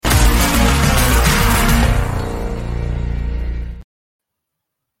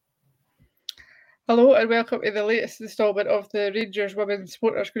Hello and welcome to the latest instalment of the Rangers Women's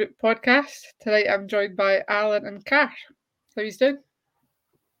Supporters Group podcast. Tonight I'm joined by Alan and Car. How are you doing?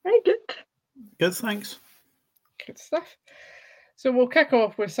 Very good. Good, thanks. Good stuff. So we'll kick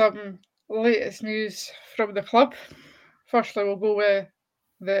off with some latest news from the club. Firstly, we'll go with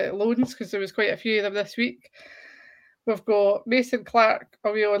the loans because there was quite a few of them this week. We've got Mason Clark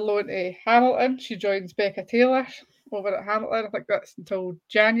away on loan to Hamilton. She joins Becca Taylor over at Hamilton. I think that's until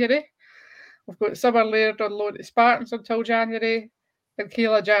January. We've got Summer Laird on loan to Spartans until January. And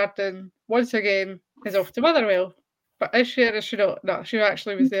Kayla Jardine, once again, is off to Motherwell. But is she or is she not? No, she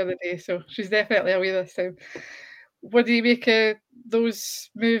actually was there the day, so she's definitely away this time. What do you make of those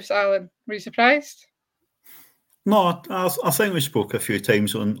moves, Alan? Were you surprised? No, I think we spoke a few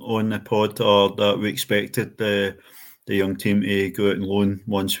times on the pod that we expected the young team to go out on loan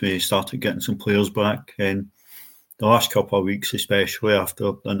once we started getting some players back. And the last couple of weeks, especially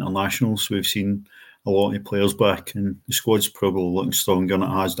after the internationals, we've seen a lot of players back, and the squad's probably looking stronger than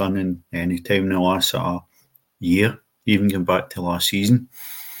it has done in any time in the last year, even going back to last season.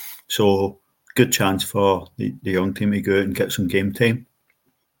 So, good chance for the young team to go out and get some game time.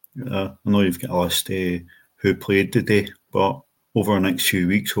 I know you've got a list of who played today, but over the next few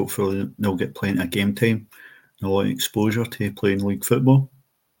weeks, hopefully they'll get plenty of game time and a lot of exposure to playing league football.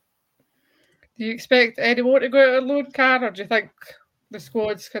 Do you expect any more to go out on loan, Car, or do you think the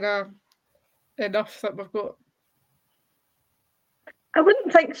squad's kind of enough that we've got? I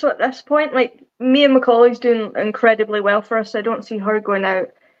wouldn't think so at this point. Like, Mia McCauley's doing incredibly well for us. I don't see her going out.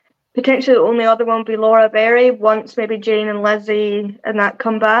 Potentially the only other one would be Laura Berry once maybe Jane and Lizzie and that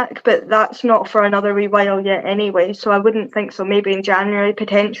come back, but that's not for another wee while yet anyway, so I wouldn't think so. Maybe in January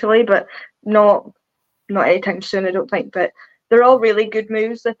potentially, but not anytime soon, I don't think. But they're all really good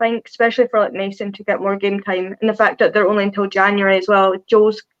moves, I think, especially for like Mason to get more game time, and the fact that they're only until January as well.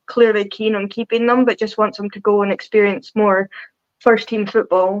 Joe's clearly keen on keeping them, but just wants them to go and experience more first team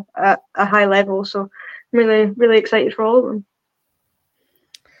football at a high level. So I'm really excited for all of them.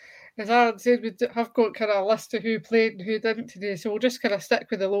 As Alan said, we have got kind of a list of who played and who didn't today, so we'll just kind of stick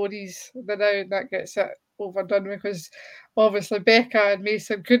with the loanies now, and that gets it overdone, because obviously Becca and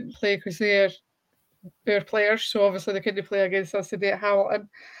Mason couldn't play because they're our players, so obviously they couldn't play against us today at Hamilton.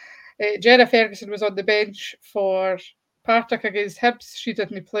 Jenna Ferguson was on the bench for Partick against Hibs. She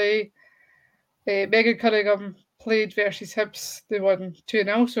didn't play. Megan Cunningham played versus Hibs. They won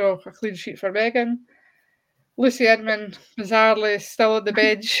 2-0, so a clean sheet for Megan. Lucy Inman, bizarrely, still on the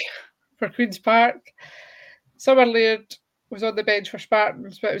bench for Queen's Park. Summer Laird was on the bench for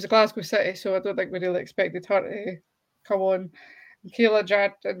Spartans, but it was a Glasgow City, so I don't think we really expected her to come on. And Kayla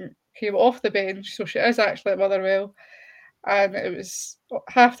Jardine came off the bench, so she is actually at Motherwell. And it was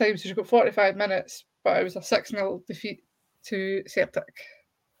half time, so she got 45 minutes, but it was a 6-0 defeat to Celtic.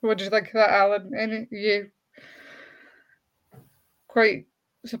 What did you think of that, Alan? You quite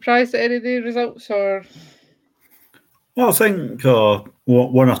surprised at any of the results, or? Well, I think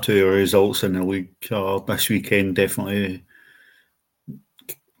one or two results in the league this weekend definitely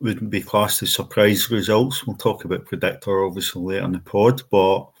wouldn't be classed as surprise results. We'll talk about Predictor obviously later in the pod,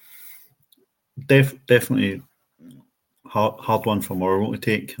 but definitely hard one for Motherwell to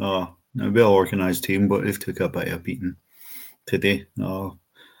take. A well-organised team, but they've took a bit of a beating today.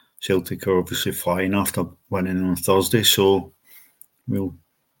 Celtic are obviously flying after winning on Thursday, so we'll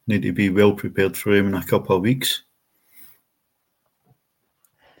need to be well prepared for them in a couple of weeks.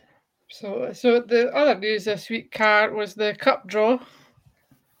 So the other news this week, Car, was the cup draw.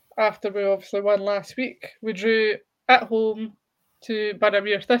 After we obviously won last week, we drew at home to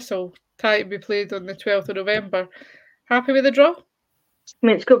Boroughmuir Thistle. Tie to be played on the 12th of November. Happy with the draw? I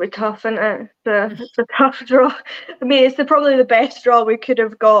mean, it's going to be tough, isn't it? It's a tough draw. I mean, it's probably the best draw we could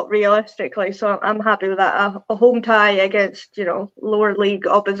have got realistically, so I'm happy with that. A home tie against, lower league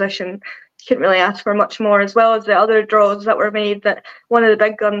opposition. You couldn't really ask for much more, as well as the other draws that were made, that one of the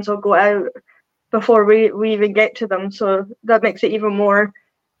big guns will go out before we even get to them. So that makes it even more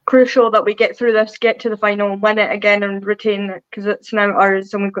crucial that we get through this, get to the final, win it again and retain it, because it's now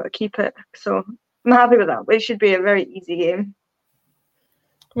ours and we've got to keep it. So I'm happy with that. It should be a very easy game.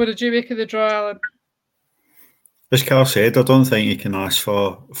 What did you make of the draw, Alan? As Carl said, I don't think you can ask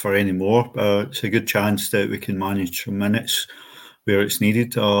for any more. It's a good chance that we can manage some minutes where it's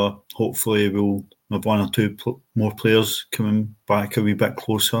needed. Hopefully we'll have one or two more players coming back a wee bit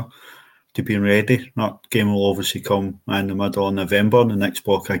closer to being ready. That game will obviously come in the middle of November, the next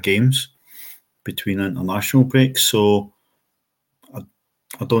block of games between international breaks. So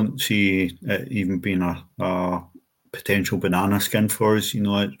I don't see it even being a potential banana skin for us.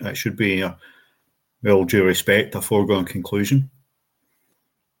 It should be, with all due respect, a foregone conclusion.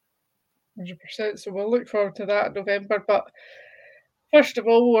 100%. So we'll look forward to that in November. But first of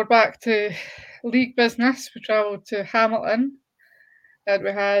all, we're back to league business. We travelled to Hamilton and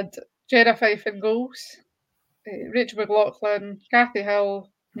we had Jenna Fife in goals, Rachel McLaughlin, Kathy Hill,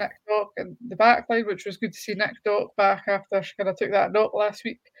 Nick Dock in the backline, which was good to see Nick Dock back after she kind of took that knock last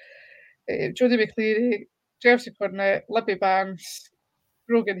week. Jodie McCleary, Chelsea Cornett, Libby Barnes,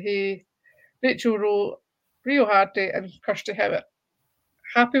 Brogan Hay, Rachel Rowe, Rio Hardy, and Kirsty Hewitt.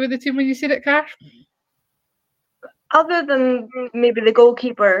 Happy with the team when you see it, Cash? Other than maybe the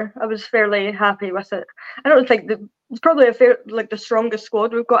goalkeeper, I was fairly happy with it. I don't think it's probably the strongest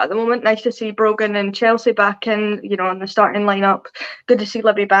squad we've got at the moment. Nice to see Brogan and Chelsea back in, in the starting lineup. Good to see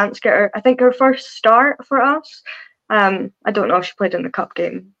Libby Barnes get her first start for us. I don't know if she played in the cup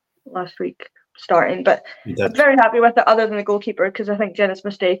game last week starting, but I'm very happy with it. Other than the goalkeeper, because I think Jenna's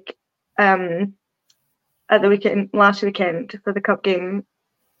mistake at the last weekend for the cup game.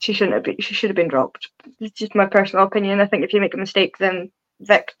 She should have been dropped. It's just my personal opinion. I think if you make a mistake, then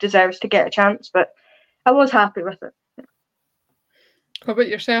Vic deserves to get a chance. But I was happy with it. How about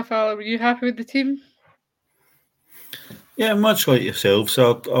yourself, Alan? Were you happy with the team? Yeah, much like yourself.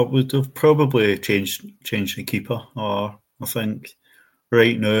 So I would have probably changed the keeper. Or I think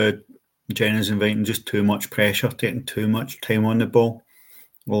right now Jenna's inviting just too much pressure, taking too much time on the ball.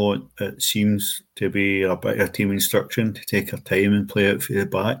 Well, it seems to be a bit of a team instruction to take our time and play it for the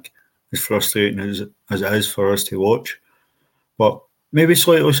back, as frustrating as it is for us to watch. But maybe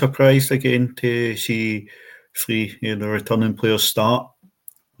slightly surprised again to see three the returning players start.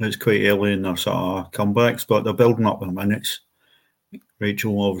 It's quite early in their sort of comebacks, but they're building up their minutes.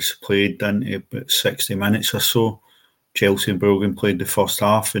 Rachel obviously played into about 60 minutes or so. Chelsea and Brogan played the first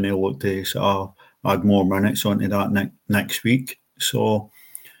half, and they'll look to sort of add more minutes onto that next week. So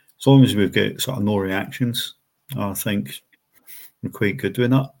as long as we've got sort of no reactions, I think we're quite good with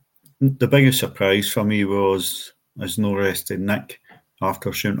that. The biggest surprise for me was there's no rest in Nick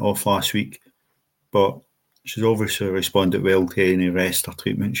after shooting off last week, but she's obviously responded well to any rest or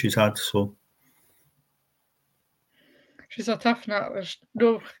treatment she's had. So she's a tough nut. There's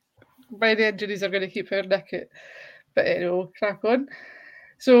no many injuries are going to keep her Nick it, but crack on.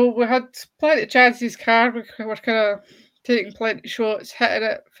 So we had plenty of chances, Car. We were kind of taking plenty of shots, hitting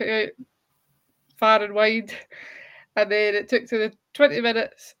it far and wide. And then it took to the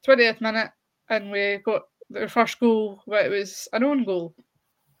 20th minute, and we got the first goal, but it was an own goal.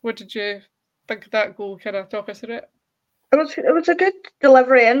 What did you think of that goal? Kind of talk us through it. It was a good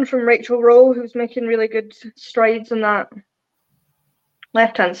delivery in from Rachel Rowe, who's making really good strides on that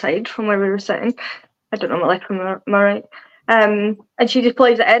left-hand side from where we were sitting. I don't know my left from my right. And she just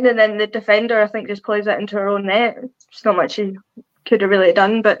plays it in, and then the defender, I think, just plays it into her own net. It's not much she could have really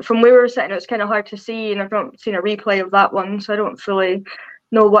done, but from where we were sitting, it was kind of hard to see, and I've not seen a replay of that one, so I don't fully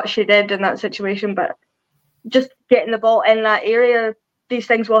know what she did in that situation. But just getting the ball in that area, these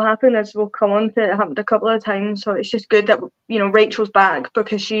things will happen, as we'll come on to. It happened a couple of times, so it's just good that Rachel's back,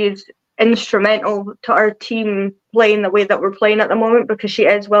 because she is instrumental to our team playing the way that we're playing at the moment, because she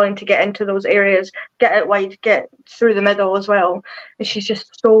is willing to get into those areas, get it wide, get through the middle as well, and she's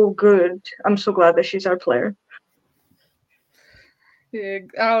just so good. I'm so glad that she's our player. Yeah,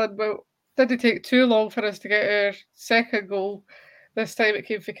 Alan, well, didn't take too long for us to get our second goal. This time it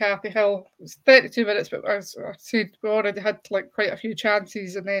came for Kathy Hill. It was 32 minutes, but as I said, we already had quite a few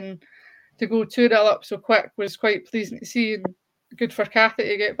chances, and then to go 2-0 up so quick was quite pleasing to see, and good for Kathy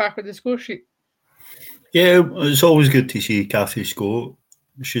to get back on the score sheet. Yeah, it's always good to see Kathy score.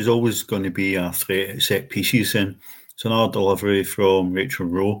 She's always going to be a threat at set pieces, and it's another delivery from Rachel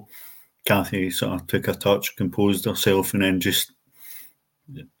Rowe. Kathy sort of took a touch, composed herself, and then just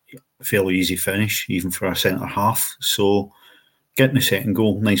fairly easy finish, even for a centre half. So getting the second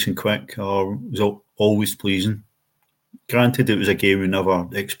goal nice and quick was always pleasing. Granted, it was a game we never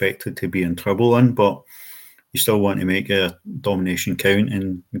expected to be in trouble in, but you still want to make a domination count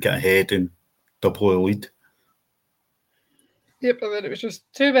and get ahead and double the lead. Yep, and then it was just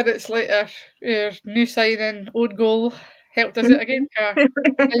 2 minutes later, your new signing, own goal, helped us out again.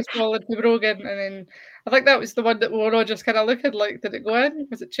 Nice ball into Brogan, and then I think that was the one that we were all just kind of looking like, did it go in?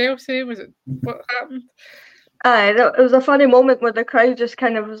 Was it Chelsea? Was it what happened? It was a funny moment where the crowd just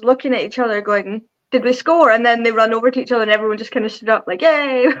kind of was looking at each other going, did we score? And then they run over to each other and everyone just kind of stood up like,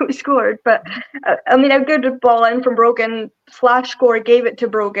 yay, we scored. But I mean, a good ball in from Brogan. Flash score gave it to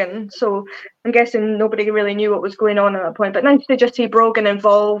Brogan. So I'm guessing nobody really knew what was going on at that point. But nice to just see Brogan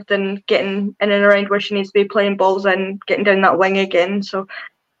involved and getting in and around where she needs to be, playing balls in, getting down that wing again. So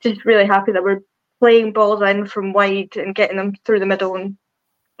just really happy that we're playing balls in from wide and getting them through the middle, and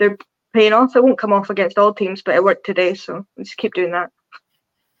they're paying off. It won't come off against all teams, but it worked today. So let's keep doing that.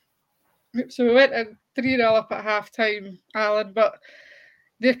 So we went in 3-0 up at half time, Alan, but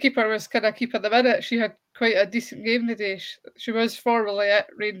their keeper was kind of keeping the minute. She had quite a decent game today. She was formerly at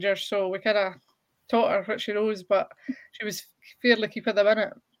Rangers, so we kind of taught her what she knows, but she was fairly keeping the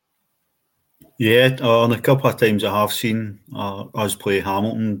minute. Yeah, on a couple of times I have seen us play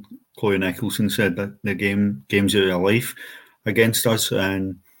Hamilton. Chloe Nicholson said that the games of their life against us,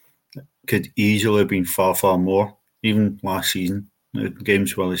 and could easily have been far, far more. Even last season, the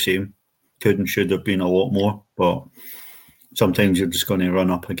games were the same. Could and should have been a lot more, but sometimes you're just going to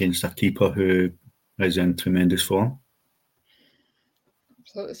run up against a keeper who is in tremendous form.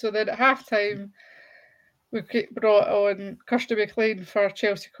 So then at half time, we brought on Kirsty McLean for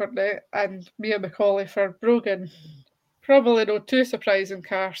Chelsea Cornet and Mia McCauley for Brogan. Probably not too surprising,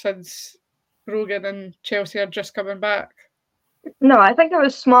 Car, since Brogan and Chelsea are just coming back. No, I think it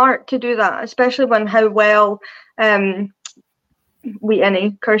was smart to do that, especially when how well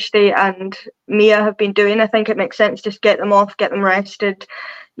Kirsty and Mia have been doing. I think it makes sense just get them off, get them rested,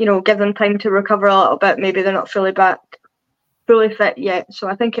 give them time to recover a little bit. Maybe they're not fully fit yet. So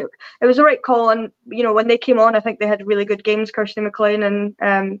I think it was the right call. And, when they came on, I think they had really good games. Kirsty McLean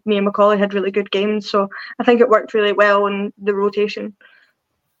and Mia McCauley had really good games. So I think it worked really well in the rotation.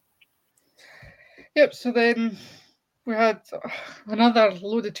 Yep, so then we had another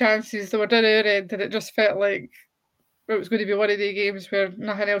load of chances that were down our end, and it just felt like it was going to be one of the games where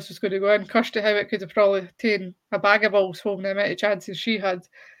nothing else was going to go in. Kirsty Howitt could have probably taken a bag of balls home the amount of chances she had,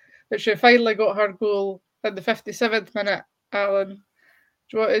 but she finally got her goal in the 57th minute. Alan, do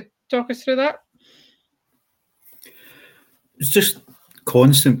you want to talk us through that? It's just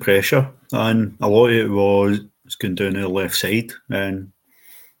constant pressure, and a lot of it was going down the left side, and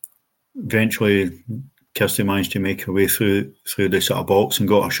eventually Kirsty managed to make her way through the sort of box and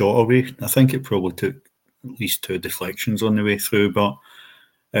got a shot away. I think it probably took at least 2 deflections on the way through, but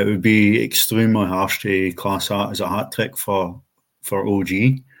it would be extremely harsh to class that as a hat-trick for OG.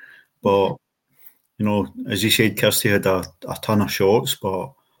 But, as you said, Kirsty had a ton of shots,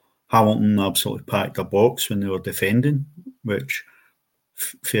 but Hamilton absolutely packed a box when they were defending, which,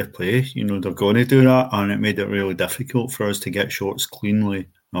 fair play, they're going to do that, and it made it really difficult for us to get shots cleanly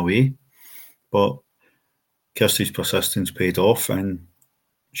away. But Kirsty's persistence paid off, and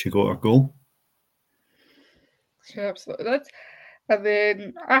she got her goal. She absolutely did. And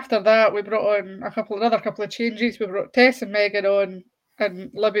then after that, we brought on another couple of changes. We brought Tess and Megan on,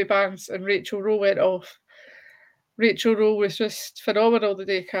 and Libby Barnes and Rachel Rowe went off. Rachel Rowe was just phenomenal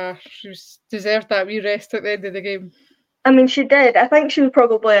today, Car. She deserved that wee rest at the end of the game. I mean, she did. I think she was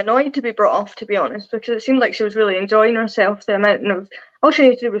probably annoyed to be brought off, to be honest, because it seemed like she was really enjoying herself. The amount of all she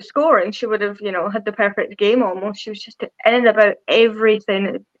needed to do was score, and she would have, had the perfect game almost. She was just in and about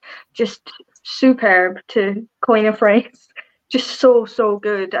everything, just superb, to coin a phrase. Just so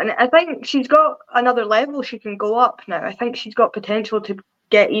good. And I think she's got another level she can go up now. I think she's got potential to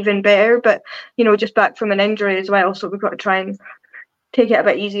get even better, but just back from an injury as well, so we've got to try and take it a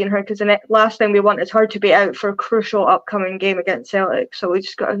bit easy on her, because the last thing we want is her to be out for a crucial upcoming game against Celtic. So we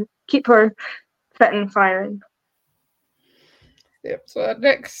just got to keep her fit and firing. Yep. So our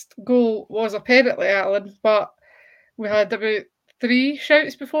next goal was a penalty, Alan, but we had about 3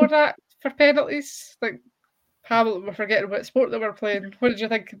 shouts before that for penalties. Like Hamilton were forgetting what sport they were playing. What did you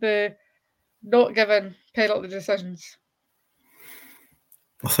think of the not giving penalty decisions?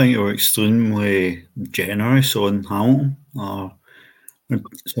 I think they were extremely generous on Hamilton.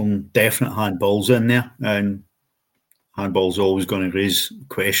 Some definite handballs in there, and handball's always going to raise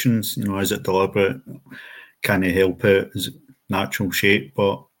questions. Is it deliberate? Can he help it? Is it natural shape?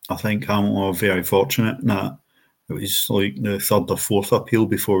 But I think Hamilton were very fortunate in that it was like the 3rd or 4th appeal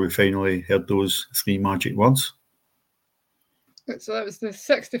before we finally heard those 3 magic words. So that was the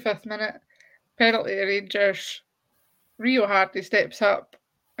 65th minute. Penalty Rangers. Rio Hardy steps up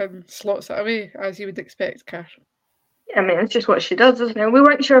and slots it away, as you would expect, Car. I mean, it's just what she does, isn't it? We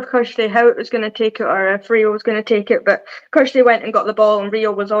weren't sure if Kirsty Howitt was going to take it or if Rio was going to take it, but Kirsty went and got the ball and Rio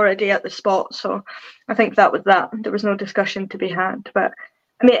was already at the spot, so I think that was that. There was no discussion to be had. But,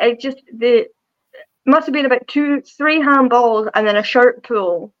 I mean, it must have been about 2-3 handballs and then a shirt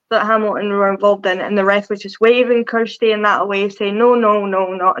pull that Hamilton were involved in, and the ref was just waving Kirsty and that away, saying no,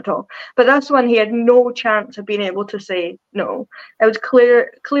 not at all. But that's when he had no chance of being able to say no. It was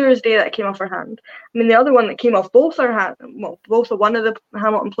clear as day that it came off her hand. I mean, the other one that came off both her hands, well, both of one of the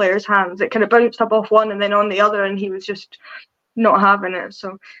Hamilton players' hands, it kind of bounced up off one and then on the other, and he was just not having it.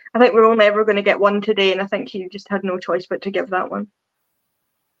 So I think we're only ever going to get one today, and I think he just had no choice but to give that one.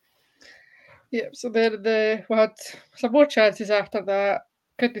 Yep, so then we had some more chances after that.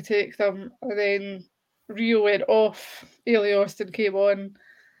 Couldn't take them. And then Rio went off. Ailey Austin came on.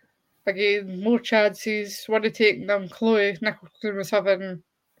 again, more chances, one of taking them. Chloe Nicholson was having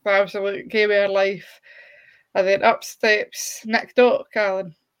the absolute game of her life. And then up steps Nick Dock,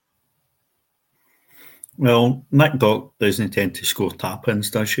 Alan. Well, Nick Dock doesn't tend to score tap-ins,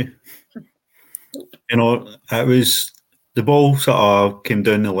 does she? You know, it was the ball sort of came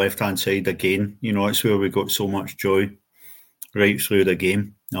down the left-hand side again. You know, it's where we got so much joy right through the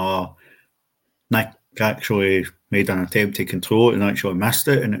game. Nick actually made an attempt to control it and actually missed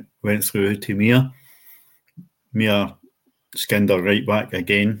it, and it went through to Mia. Mia skinned her right back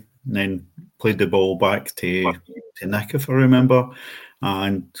again, and then played the ball back to Nick, if I remember,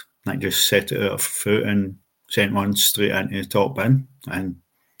 and Nick just set it out of foot and sent one straight into the top bin, and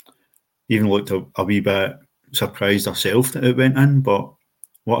even looked a wee bit surprised herself that it went in, but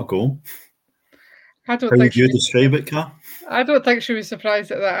what a goal. How would you describe it, Kat? I don't think she was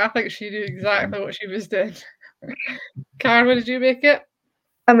surprised at that. I think she knew exactly what she was doing. Car, what did you make it?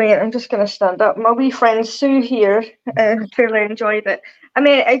 I mean, I'm just going to stand up. My wee friend Sue here truly enjoyed it. I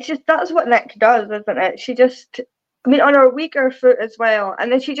mean, it's just, that's what Nick does, isn't it? She just, I mean, on her weaker foot as well.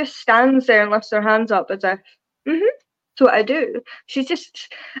 And then she just stands there and lifts her hands up as if, that's what I do. She's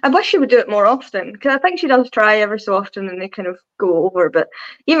just, I wish she would do it more often, because I think she does try every so often and they kind of go over. But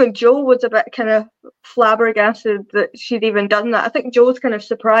even Joe was a bit kind of flabbergasted that she'd even done that. I think Joe's kind of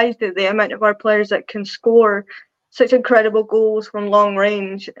surprised at the amount of our players that can score such incredible goals from long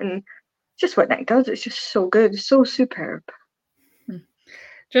range, and just what Nick does, it's just so good, so superb.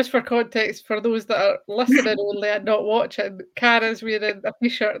 Just for context, for those that are listening only and not watching, Cara's wearing a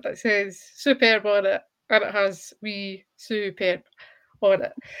t-shirt that says superb on it, and it has "We Superb" on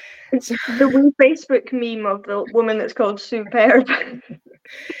it. So, the wee Facebook meme of the woman that's called Superb.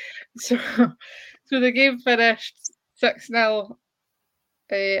 So the game finished 6-0.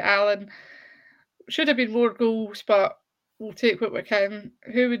 Alan, should have been more goals, but we'll take what we can.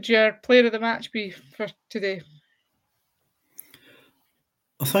 Who would your player of the match be for today?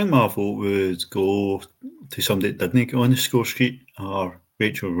 I think my vote would go to somebody that didn't get on the score sheet.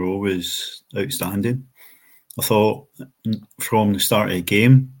 Rachel Rowe was outstanding. I thought from the start of the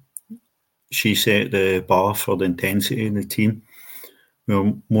game, she set the bar for the intensity in the team. We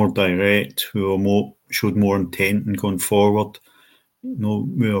were more direct, showed more intent in going forward. You know,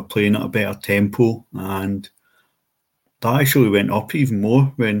 we were playing at a better tempo, and that actually went up even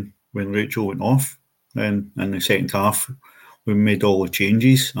more when Rachel went off. Then in the second half, we made all the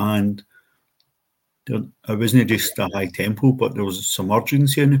changes, and it wasn't just a high tempo, but there was some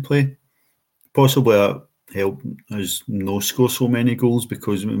urgency in the play. Possibly that helped us not score so many goals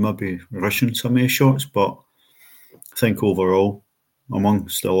because we might be rushing some of the shots, but I think overall,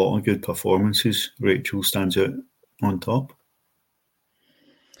 amongst a lot of good performances, Rachel stands out on top.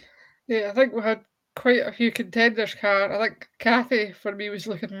 Yeah, I think we had quite a few contenders, Car. I think Kathy, for me, was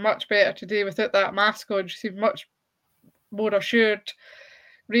looking much better today without that mask on. She seemed much more assured.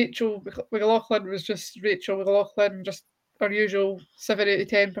 Rachel McLaughlin was just Rachel McLaughlin, just her usual 7 out of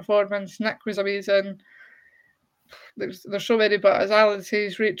 10 performance. Nick was amazing. There's so many, but as Alan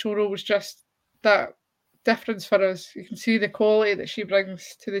says, Rachel Rowe was just that difference for us. You can see the quality that she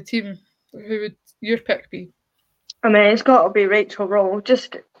brings to the team. Who would your pick be? I mean, it's got to be Rachel Rowe.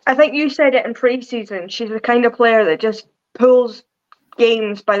 I think you said it in pre-season. She's the kind of player that just pulls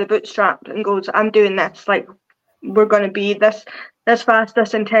games by the bootstrap and goes, I'm doing this. Like, we're going to be this fast,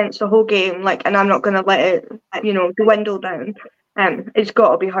 this intense the whole game. Like, and I'm not going to let it, dwindle down. It's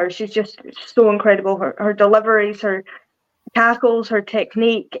got to be her. She's just so incredible. Her deliveries, her tackles, her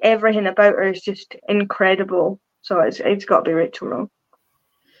technique, everything about her is just incredible. So it's got to be Rachel Rowe.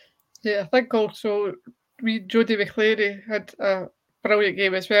 Yeah, I think also Jodie McCleary had a brilliant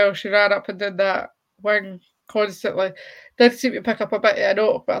game as well. She ran up and did that wing constantly. Did seem to pick up a bit of a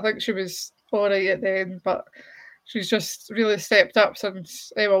knock, but I think she was all right at the end. But she's just really stepped up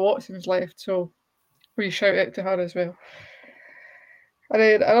since Emma Watson's left, so we shout out to her as well. And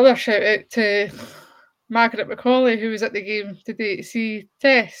then another shout out to Margaret Macaulay, who was at the game today to see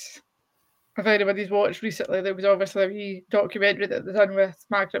Tess. If anybody's watched recently, there was obviously a wee documentary that was done with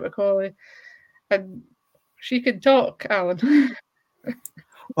Margaret Macaulay, and she can talk, Alan.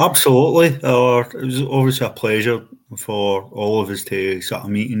 Absolutely. It was obviously a pleasure for all of us to sort of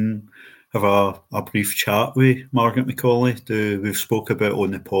meet and have a brief chat with Margaret Macaulay. We've spoke about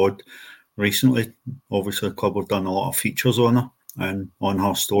on the pod recently. Obviously, the club have done a lot of features on her and on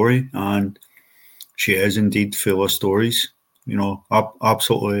her story, and she is indeed full of stories. You know,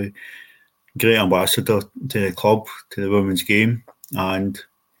 absolutely great ambassador to the club, to the women's game, and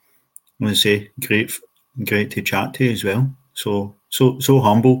I'm going to say great to chat to as well. So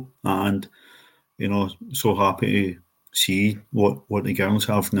humble, and so happy to see what the girls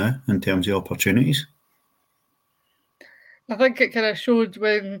have now in terms of opportunities. I think it kind of showed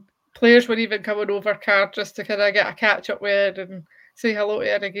when players were even coming over Card just to kind of get a catch up with her and say hello to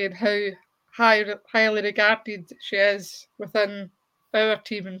her again, how highly regarded she is within our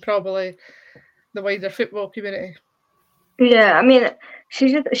team and probably the wider football community. Yeah, I mean,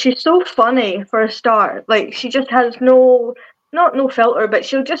 she's so funny for a start. Like, she just has no filter, but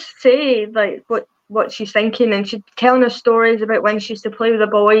she'll just say like what she's thinking, and she's telling us stories about when she used to play with the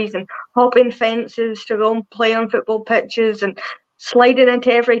boys and hopping fences to go and play on football pitches and sliding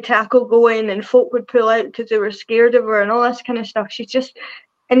into every tackle going, and folk would pull out because they were scared of her and all this kind of stuff. She's just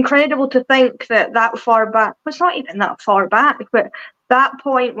incredible to think that far back. Well, it's not even that far back, but that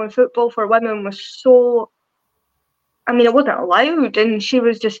point when football for women was so, I mean, it wasn't allowed, and she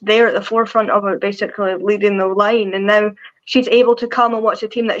was just there at the forefront of it, basically leading the line. And now she's able to come and watch a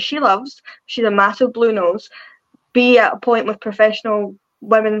team that she loves. She's a massive Blue Nose. Be at a point with professional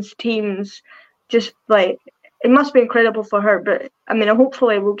women's teams. Just like, it must be incredible for her. But I mean,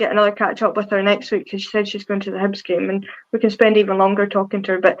 hopefully we'll get another catch up with her next week, because she said she's going to the Hibs game, and we can spend even longer talking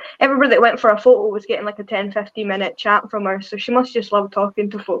to her. But everybody that went for a photo was getting like a 10-15 minute chat from her, so she must just love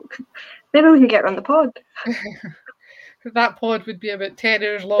talking to folk. Maybe we can get her on the pod. That pod would be about 10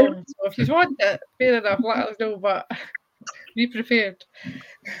 hours long, so if you want it, fair enough, let us know, but be prepared.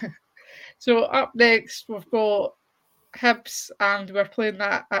 So up next, we've got Hibs, and we're playing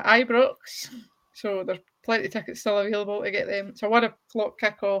that at Ibrox, so there's plenty of tickets still available to get them. It's a 1 o'clock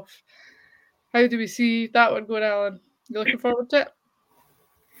kick-off. How do we see that one going, Alan? You looking forward to it?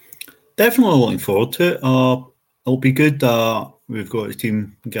 Definitely looking forward to it. It'll be good that we've got the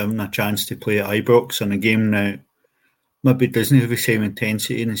team given a chance to play at Ibrox in a game now. Maybe it doesn't have the same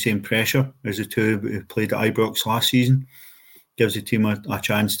intensity and the same pressure as the two who played at Ibrox last season. Gives the team a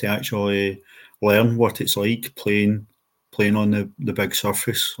chance to actually learn what it's like playing on the big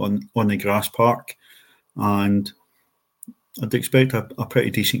surface on the grass park. And I'd expect a pretty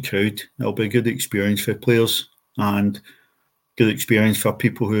decent crowd. It'll be a good experience for players and good experience for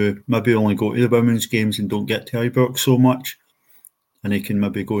people who maybe only go to the women's games and don't get to Ibrox so much. And they can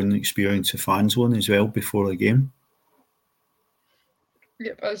maybe go and experience the fan zone as well before the game.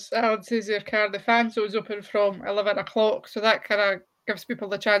 Yep, as Alan says there, the fan zone's open from 11 o'clock, so that kind of gives people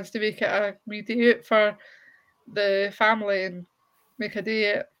the chance to make it a wee day out for the family and make a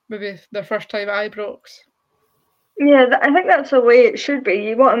day at maybe their first time at Ibrox. Yeah, I think that's the way it should be.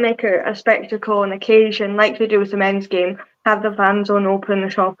 You want to make it a spectacle, an occasion, like they do with the men's game. Have the fan zone open, the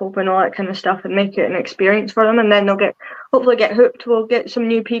shop open, all that kind of stuff, and make it an experience for them. And then they'll hopefully get hooked. We'll get some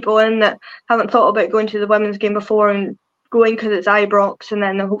new people in that haven't thought about going to the women's game before and going because it's Ibrox, and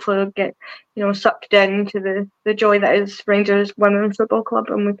then they'll hopefully get sucked into the joy that is Rangers Women's Football Club,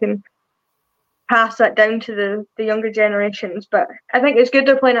 and we can pass that down to the younger generations. But I think it's good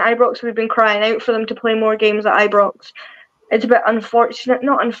they're playing at Ibrox. We've been crying out for them to play more games at Ibrox. It's a bit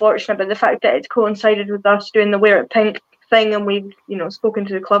not unfortunate, but the fact that it's coincided with us doing the Wear It Pink thing, and we've spoken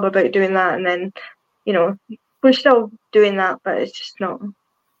to the club about doing that, and then we're still doing that, but it's just not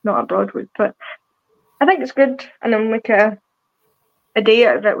at Broadwood. But I think it's good, and then make a day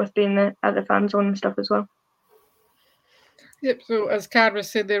out of it with being at the fan zone and stuff as well. Yep, so as Cara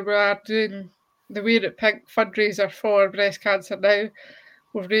said there, we are doing the Wear It Pink fundraiser for breast cancer now.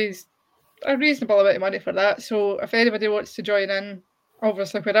 We've raised a reasonable amount of money for that, so if anybody wants to join in,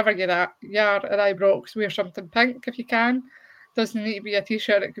 obviously wherever you're at Ibrox, wear something pink if you can. Doesn't need to be a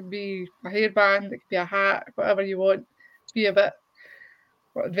t-shirt, it could be a hairband, it could be a hat, whatever you want. Be a bit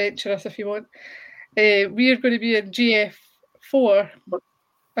adventurous if you want. We're going to be in GF4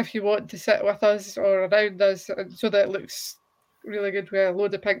 if you want to sit with us or around us, and so that it looks really good with a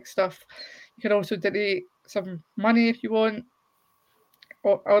load of pink stuff. You can also donate some money if you want,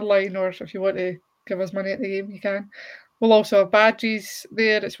 or online, or if you want to give us money at the game, you can. We'll also have badges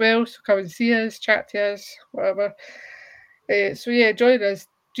there as well, so come and see us, chat to us, whatever. So yeah, join us,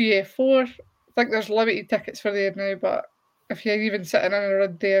 GF4. I think there's limited tickets for there now, but if you're even sitting in and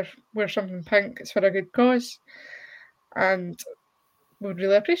around there, wear something pink, it's for a good cause, and we'd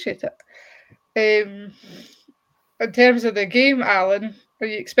really appreciate it. In terms of the game, Alan, are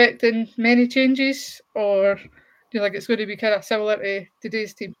you expecting many changes, or do you think it's going to be kind of similar to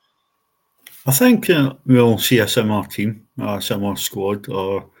today's team? I think we'll see a similar team, a similar squad.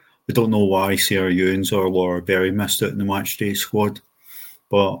 Or we don't know why Sarah Ewens or Laura Berry missed out in the match day squad,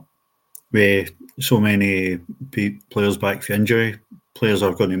 but with so many players back for injury, players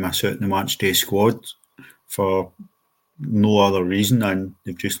are going to miss out in the match day squad for no other reason than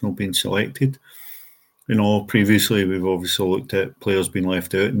they've just not been selected. Previously we've obviously looked at players being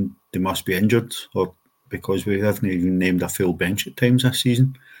left out and they must be injured or because we haven't even named a full bench at times this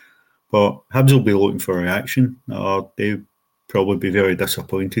season. But Hibs will be looking for a reaction. They'll probably be very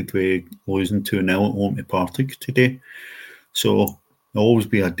disappointed with losing 2-0 at home to Partick today. So they'll always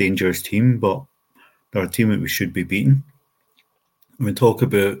be a dangerous team, but they're a team that we should be beating. We talk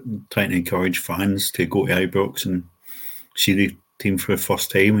about trying to encourage fans to go to Ibrox and see the team for the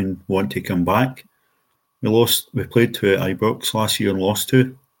first time and want to come back. We played 2 at Ibrox last year and lost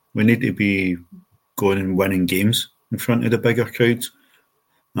 2. We need to be going and winning games in front of the bigger crowds,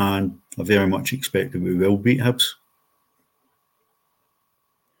 and I very much expect that we will beat Hibs.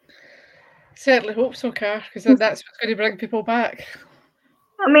 Certainly hope so, Car, because that's what's going to bring people back.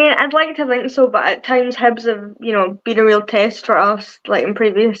 I mean, I'd like to think so, but at times Hibs have, been a real test for us, like in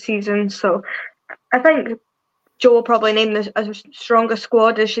previous seasons. So I think Jo will probably name as strongest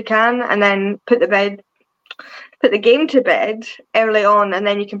squad as she can, and then put the game to bed early on, and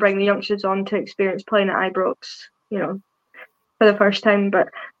then you can bring the youngsters on to experience playing at Ibrox, for the first time. But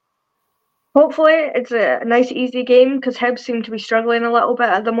hopefully it's a nice, easy game, because Hibs seem to be struggling a little bit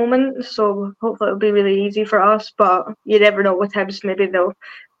at the moment. So hopefully it'll be really easy for us. But you never know with Hibs. Maybe they'll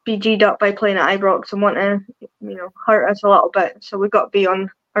be G'd up by playing at Ibrox and want to, hurt us a little bit. So we've got to be on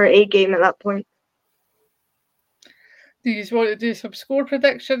our A game at that point. Do you want to do some score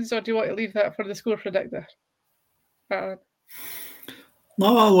predictions, or do you want to leave that for the score predictor?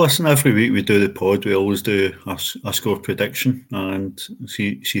 No, listen, every week we do the pod, we always do a score prediction and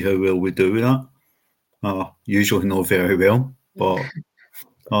see how well we do with that. Usually not very well, but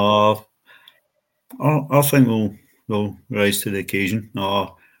I think we'll rise to the occasion.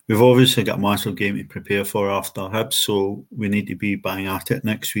 We've obviously got a massive game to prepare for after Hibs, so we need to be bang at it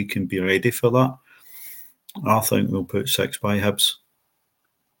next week and be ready for that. I think we'll put 6 by Hibs.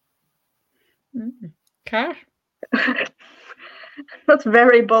 Car? That's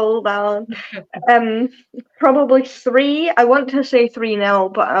very bold, Alan. Probably 3. I want to say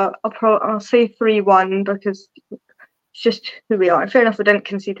 3-0, but I'll say 3-1 because it's just who we are. Fair enough, we didn't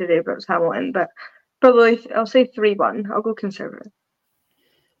concede today, but it's Hamilton. But probably I'll say 3-1. I'll go conservative.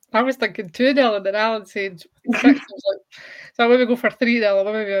 I was thinking 2-0, and then Alan said 6. So I'm going to go for 3-0. I'm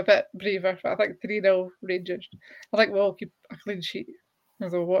going to be a bit braver, but I think 3-0 Rangers. I think we'll keep a clean sheet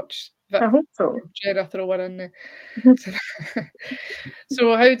as I'll watch. I hope so. Jenna throw one in there.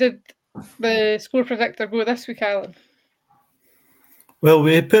 So how did the score predictor go this week, Alan? Well,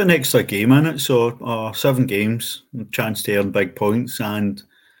 we put an extra game in it, so 7 games, chance to earn big points, and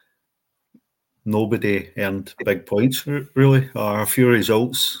nobody earned big points, really. A few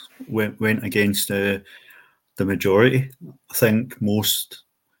results went against the majority. I think most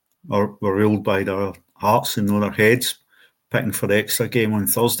were ruled by their hearts and not their heads, picking for the extra game on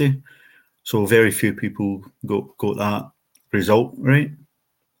Thursday. So very few people got that result right.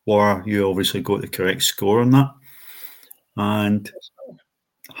 Laura, you obviously got the correct score on that. And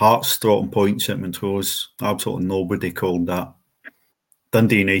Hearts dropping points at Montrose, absolutely nobody called that.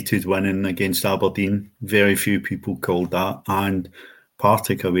 Dundee United winning against Aberdeen, very few people called that. And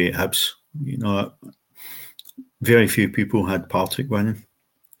Partick away at Hibs, very few people had Partick winning.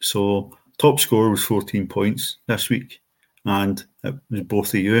 So top score was 14 points this week. And it was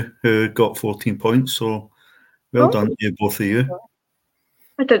both of you who got 14 points. So well done to you, both of you.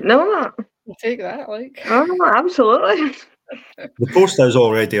 I didn't know that. We'll take that, Oh, absolutely. The post is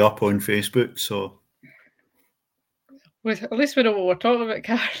already up on Facebook, so at least we know what we're talking about,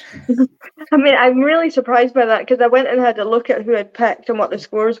 Car. I mean, I'm really surprised by that, because I went and had a look at who I'd picked and what the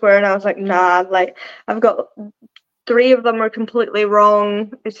scores were, and I was like, nah, I've got 3 of them are completely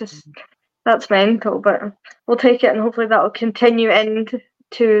wrong. It's just, that's mental, but we'll take it, and hopefully that will continue into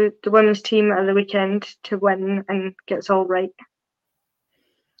the women's team at the weekend to win and get us all right.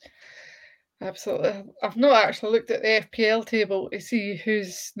 Absolutely. I've not actually looked at the FPL table to see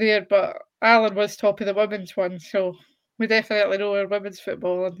who's there, but Alan was top of the women's one, so we definitely know our women's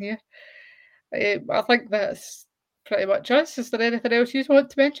football in here. I think that's pretty much us. Is there anything else you want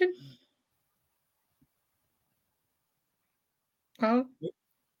to mention? Alan?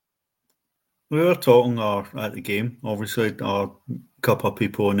 We were talking at the game, obviously, a couple of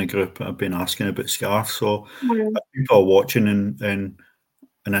people in the group have been asking about scarves, so if people are watching and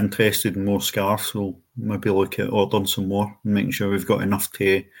interested in more scarves, we'll maybe look at ordering some more and making sure we've got enough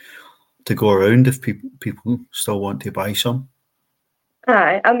to go around if people still want to buy some.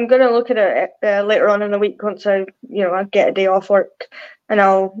 Aye, I'm going to look at it later on in the week once I get a day off work, and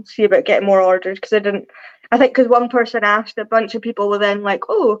I'll see about getting more ordered, because because one person asked, a bunch of people were then like,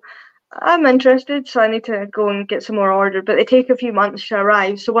 oh, I'm interested, so I need to go and get some more ordered, but they take a few months to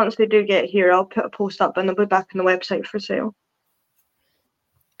arrive, so once they do get here, I'll put a post up and they'll be back on the website for sale.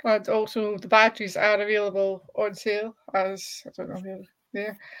 And also the badges are available on sale as, I don't know where,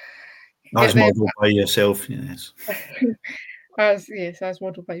 there. As modelled by yourself, yes. As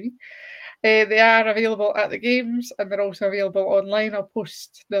modelled by me. They are available at the games, and they're also available online. I'll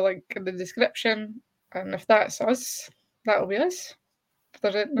post the link in the description, and if that's us, that'll be us. If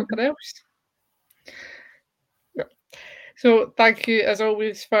there's nothing else. Yeah. So thank you, as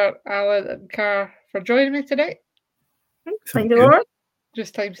always, for Alan and Car for joining me today. Thank you, Laura.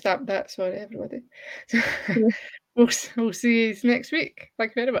 Just timestamp that, sorry, everybody. We'll see you next week.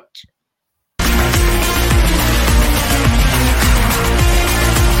 Thank you very much.